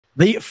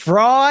The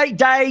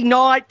Friday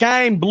night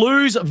game,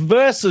 Blues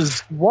versus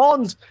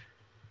Swans.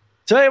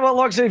 Tell you what,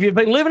 like I said, if you've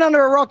been living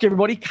under a rock,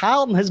 everybody,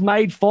 Carlton has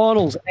made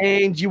finals,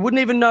 and you wouldn't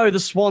even know the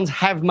Swans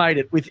have made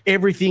it with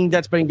everything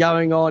that's been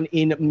going on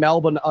in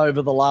Melbourne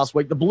over the last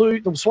week.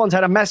 The Swans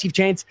had a massive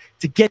chance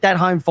to get that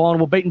home final,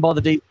 were beaten by the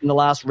Deep in the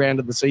last round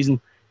of the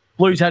season.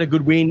 Blues had a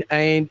good win,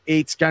 and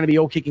it's going to be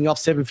all kicking off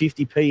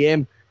 7:50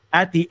 p.m.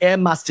 at the Air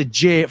Mustard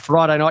Jet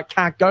Friday night.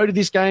 Can't go to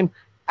this game.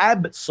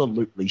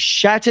 Absolutely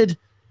shattered.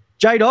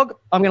 J-Dog,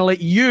 I'm going to let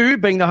you,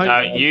 being the home...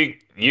 No,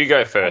 you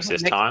go first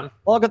this time.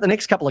 Well, I've got the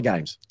next couple of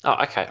games. Oh,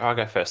 okay. I'll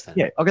go first then.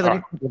 Yeah, I've got the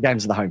next couple of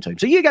games of the home team.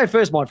 So you go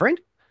first, my friend.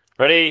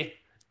 Ready,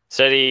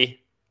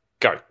 steady,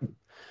 go.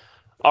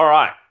 All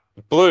right.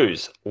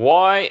 Blues,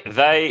 why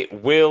they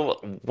will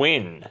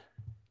win.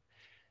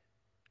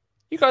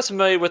 You guys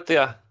familiar with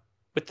the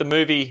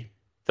movie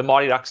The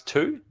Mighty Ducks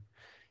 2?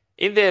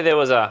 In there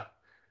was a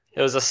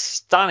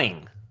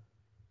stunning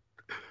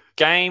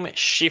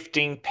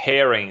game-shifting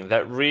pairing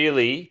that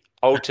really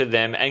altered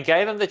them and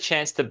gave them the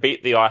chance to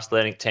beat the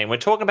Icelandic team. We're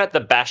talking about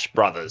the Bash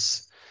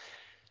brothers.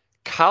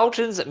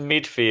 Carlton's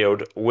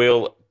midfield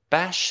will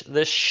bash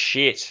the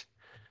shit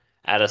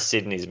out of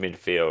Sydney's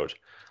midfield.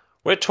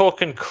 We're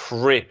talking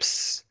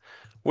Cripps.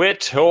 We're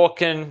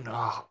talking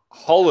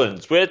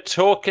Hollands. We're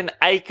talking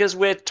Akers.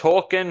 We're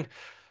talking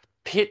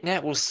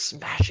Pitnet will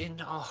smash in.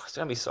 Oh, it's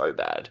going to be so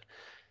bad.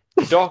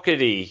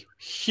 Doherty,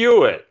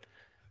 Hewitt,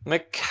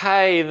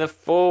 McKay in the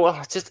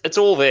forward. It's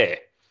all there.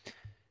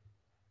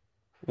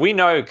 We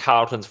know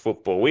Carlton's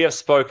football. We have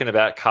spoken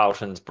about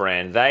Carlton's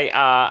brand. They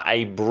are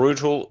a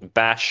brutal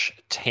bash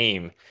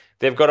team.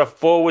 They've got a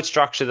forward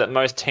structure that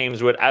most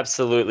teams would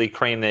absolutely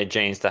cream their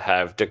jeans to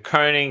have. De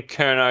Koning,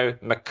 Kerno,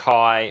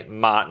 Mackay,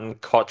 Martin,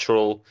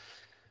 Cottrell.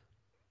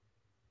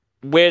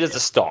 Where does it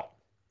stop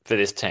for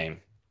this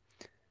team?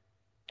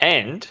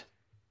 And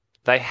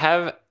they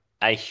have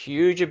a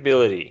huge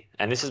ability,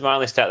 and this is my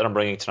only stat that I'm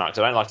bringing tonight because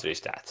I don't like to do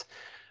stats,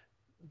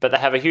 but they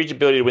have a huge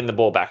ability to win the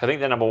ball back. I think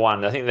they're number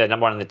one. I think they're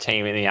number one in the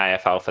team in the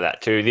AFL for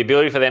that too. The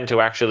ability for them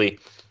to actually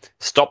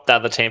stop the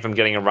other team from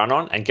getting a run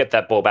on and get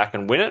that ball back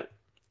and win it,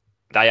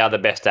 they are the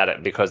best at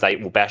it because they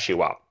will bash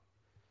you up.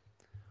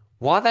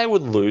 Why they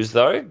would lose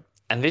though,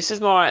 and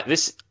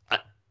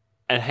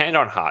and hand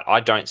on heart, I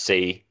don't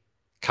see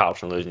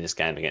Carlton losing this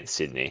game against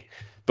Sydney,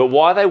 but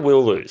why they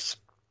will lose,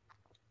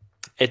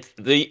 it's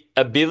the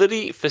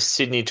ability for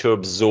Sydney to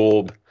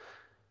absorb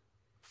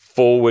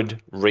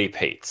forward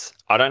repeats.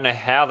 I don't know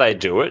how they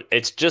do it.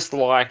 It's just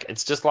like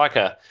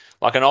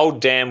an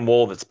old dam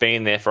wall that's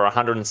been there for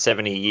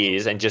 170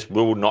 years and just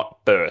will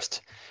not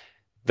burst.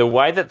 The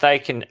way that they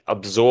can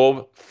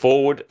absorb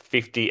forward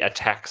 50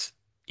 attacks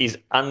is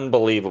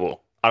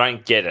unbelievable. I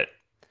don't get it.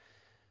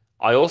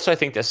 I also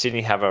think that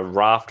Sydney have a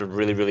raft of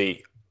really,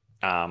 really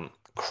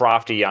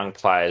crafty young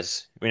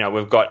players. You know,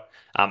 we've got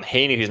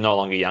Heaney, who's no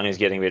longer young, is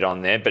getting a bit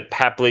on there. But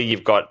Papley,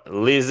 you've got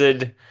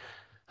Lizard,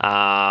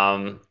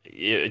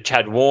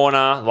 Chad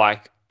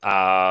Warner,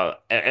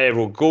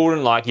 Errol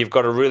Goulden. You've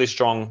got a really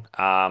strong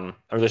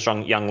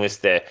young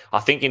list there. I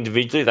think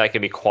individually they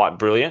can be quite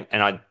brilliant,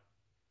 and I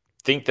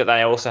think that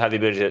they also have the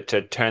ability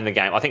to turn the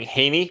game. I think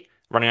Heaney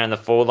running around the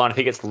forward line, if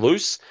he gets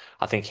loose,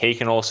 I think he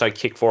can also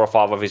kick 4 or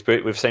 5 off his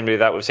boot. We've seen him do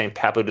that. We've seen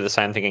Papley do the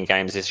same thing in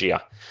games this year.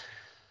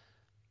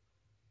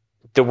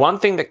 The one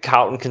thing that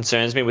Carlton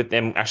concerns me with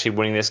them actually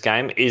winning this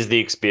game is the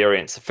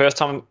experience. First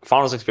time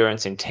finals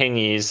experience in 10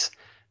 years.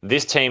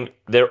 This team,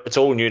 it's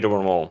all new to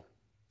them all.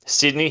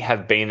 Sydney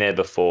have been there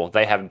before.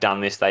 They have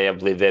done this. They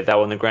have lived there. They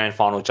were in the grand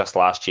final just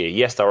last year.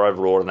 Yes, they were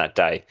overawed on that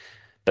day,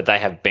 but they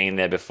have been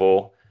there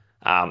before.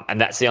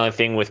 And that's the only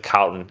thing with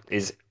Carlton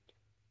is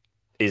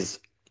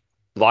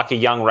like a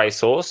young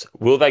racehorse.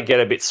 Will they get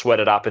a bit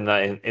sweated up in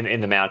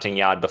the mounting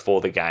yard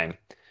before the game?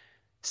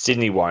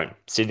 Sydney won't.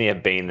 Sydney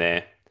have been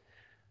there.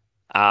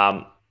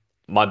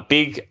 My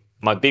big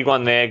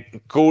one there,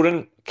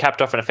 Goulden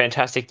capped off in a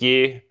fantastic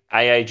year.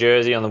 AA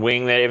jersey on the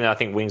wing there, even though I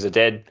think wings are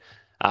dead.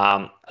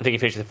 I think he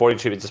finished with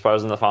 42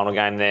 disposals in the final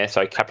game there,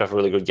 so he capped off a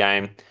really good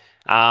game.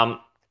 The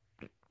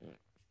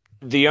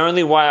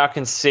only way I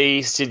can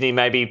see Sydney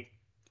maybe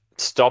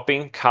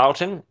stopping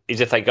Carlton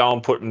is if they go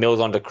and put Mills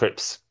onto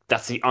Cripps.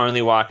 That's the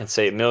only way I can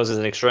see it. Mills is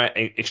an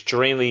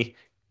extremely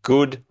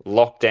good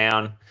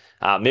lockdown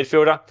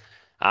midfielder.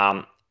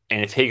 And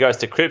if he goes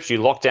to Cripps, you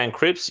lock down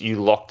Cripps,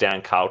 you lock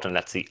down Carlton.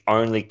 That's the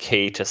only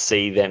key to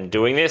see them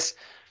doing this.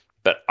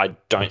 But I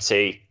don't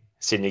see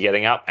Sydney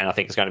getting up, and I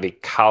think it's going to be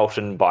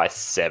Carlton by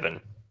 7.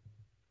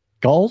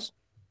 Goals?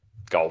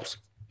 Goals.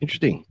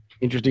 Interesting,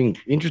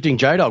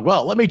 J-Dog.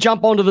 Well, let me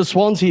jump onto the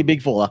Swans here,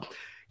 big fella.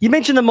 You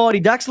mentioned the Mighty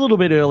Ducks a little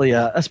bit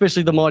earlier,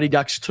 especially the Mighty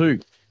Ducks 2.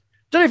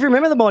 Don't know if you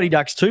remember the Mighty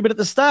Ducks 2, but at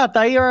the start,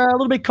 they are a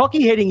little bit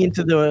cocky heading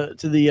into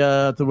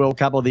the World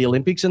Cup or the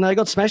Olympics, and they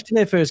got smashed in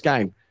their first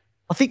game.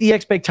 I think the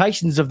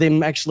expectations of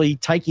them actually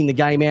taking the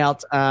game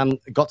out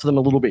got to them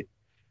a little bit.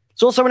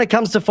 It's also when it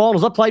comes to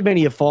finals, I played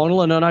many a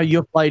final, and I know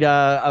you've played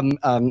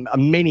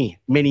many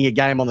a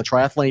game on the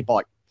triathlete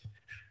bike.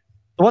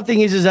 The one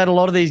thing is that a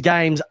lot of these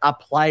games are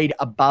played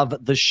above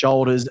the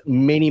shoulders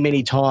many,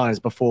 many times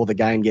before the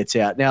game gets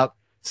out. Now,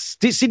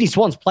 Sydney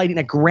Swans played in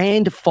a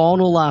grand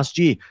final last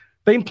year.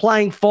 Been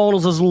playing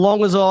finals as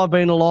long as I've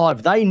been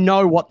alive. They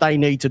know what they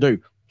need to do.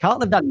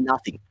 Carlton have done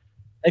nothing.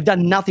 They've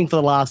done nothing for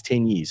the last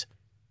 10 years.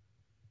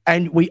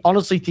 And we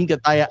honestly think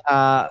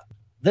that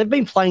they've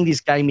been playing this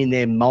game in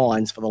their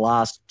minds for the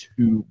last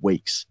 2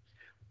 weeks.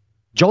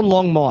 John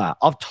Longmire,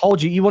 I've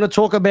told you, you want to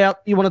talk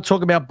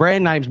about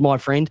brand names, my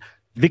friend.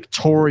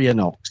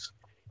 Victorinox.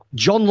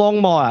 John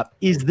Longmire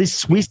is the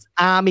Swiss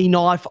Army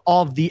knife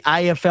of the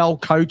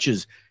AFL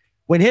coaches.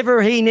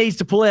 Whenever he needs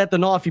to pull out the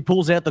knife, he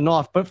pulls out the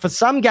knife. But for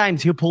some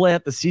games, he'll pull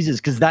out the scissors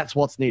because that's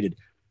what's needed.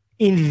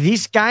 In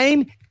this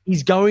game,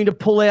 he's going to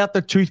pull out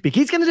the toothpick.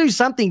 He's going to do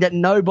something that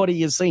nobody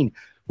has seen.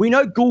 We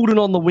know Goulden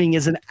on the wing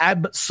is an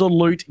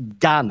absolute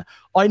gun.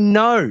 I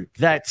know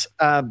that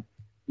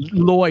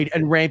Lloyd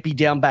and Rampy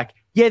down back,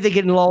 yeah, they're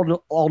getting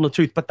old on the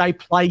tooth, but they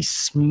play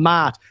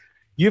smart.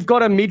 You've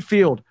got a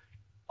midfield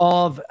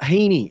of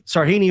Heaney.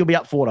 Sorry, Heaney will be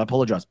up forward. I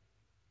apologise.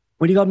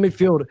 When you got a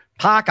midfield,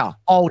 Parker,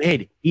 old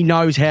head, he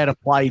knows how to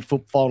play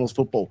finals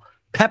football.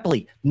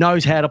 Papley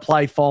knows how to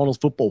play finals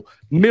football.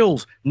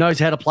 Mills knows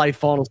how to play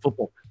finals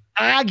football.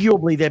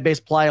 Arguably their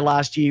best player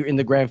last year in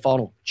the grand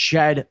final,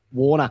 Chad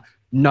Warner,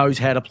 knows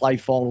how to play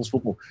finals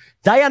football.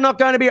 They are not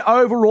going to be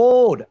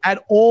overawed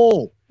at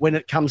all when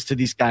it comes to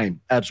this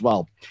game as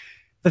well.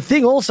 The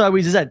thing also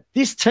is that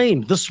this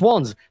team, the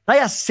Swans, they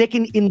are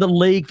second in the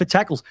league for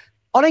tackles.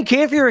 I don't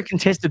care if you're a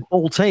contested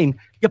ball team.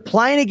 You're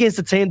playing against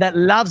a team that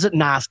loves it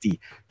nasty.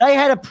 They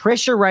had a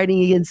pressure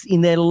rating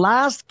in their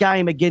last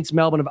game against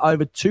Melbourne of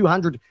over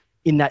 200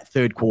 in that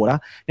third quarter.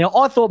 Now,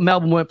 I thought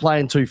Melbourne weren't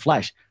playing too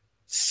flash.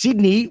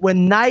 Sydney,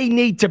 when they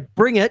need to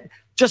bring it,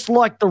 just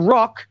like The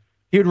Rock,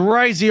 he'd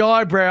raise the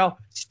eyebrow,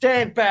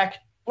 stand back,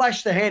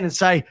 flash the hand and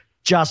say,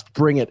 just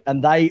bring it.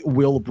 And they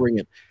will bring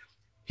it.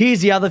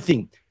 Here's the other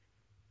thing.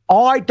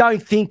 I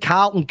don't think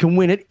Carlton can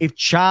win it if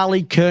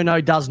Charlie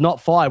Curnow does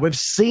not fire. We've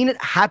seen it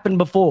happen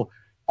before.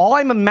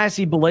 I'm a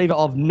massive believer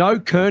of no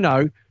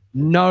Curnow,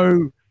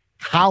 no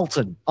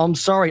Carlton. I'm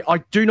sorry. I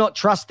do not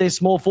trust their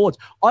small forwards.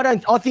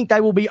 I think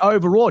they will be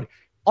overawed.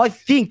 I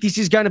think this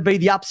is going to be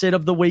the upset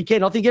of the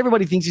weekend. I think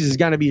everybody thinks this is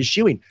going to be a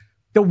shoo-in.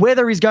 The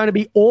weather is going to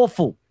be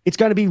awful. It's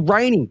going to be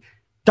raining.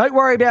 Don't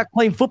worry about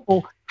clean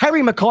football.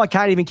 Harry Mackay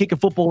can't even kick a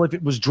football if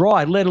it was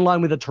dry, let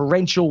alone with a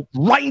torrential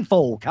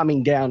rainfall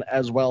coming down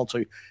as well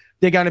too.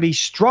 They're going to be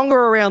stronger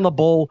around the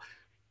ball.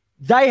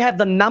 They are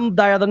the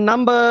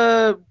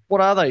number, what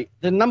are they?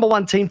 The number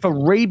one team for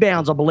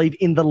rebounds, I believe,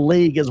 in the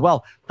league as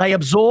well. They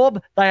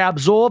absorb,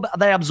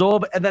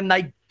 and then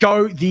they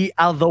go the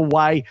other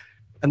way,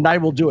 and they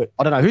will do it.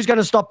 I don't know. Who's going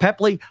to stop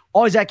Papley?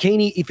 Isaac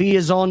Heaney, if he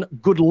is on,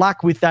 good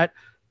luck with that.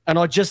 And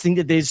I just think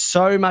that there's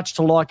so much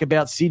to like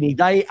about Sydney.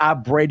 They are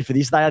bred for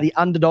this. They are the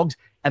underdogs,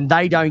 and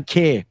they don't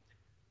care.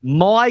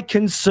 My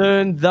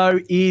concern, though,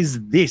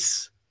 is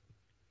this.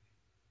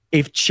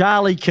 If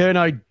Charlie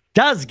Curnow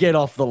does get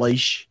off the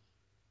leash,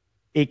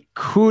 it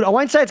could, I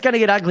won't say it's going to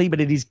get ugly,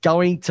 but it is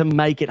going to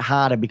make it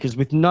harder because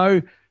with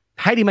no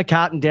Paddy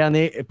McCartan down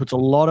there, it puts a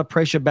lot of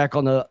pressure back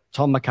on the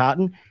Tom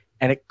McCartan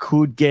and it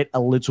could get a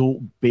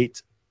little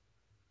bit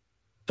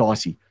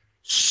dicey.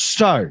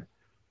 So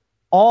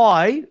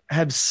I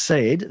have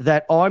said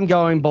that I'm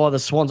going by the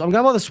Swans. I'm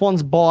going by the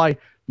Swans by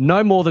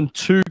no more than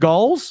 2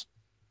 goals.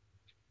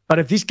 But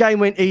if this game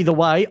went either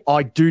way,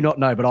 I do not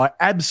know. But I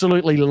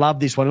absolutely love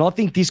this one. And I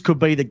think this could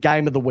be the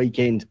game of the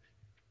weekend,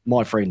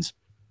 my friends.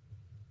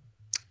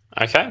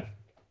 Okay.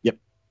 Yep.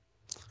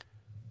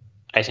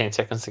 18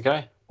 seconds to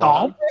go.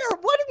 Oh,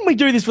 why didn't we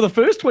do this for the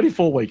first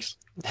 24 weeks?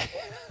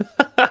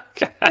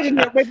 Okay.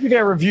 Where did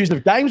our reviews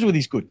of games were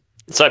this good?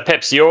 So,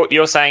 Peps,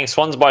 you're saying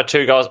Swans by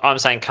 2 goals. I'm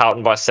saying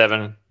Carlton by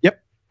 7. Yep.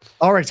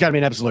 I reckon it's going to be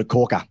an absolute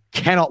corker.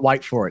 Cannot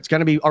wait for it. I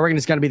reckon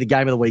it's going to be the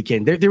game of the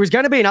weekend. There is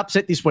going to be an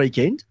upset this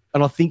weekend,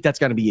 and I think that's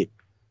going to be it.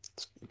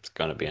 It's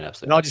going to be an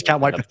upset. And I just can't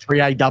wait for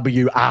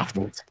 3AW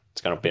afterwards.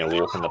 It's going to be a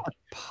walk in the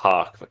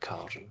park for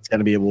Carlton. It's going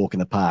to be a walk in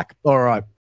the park. All right.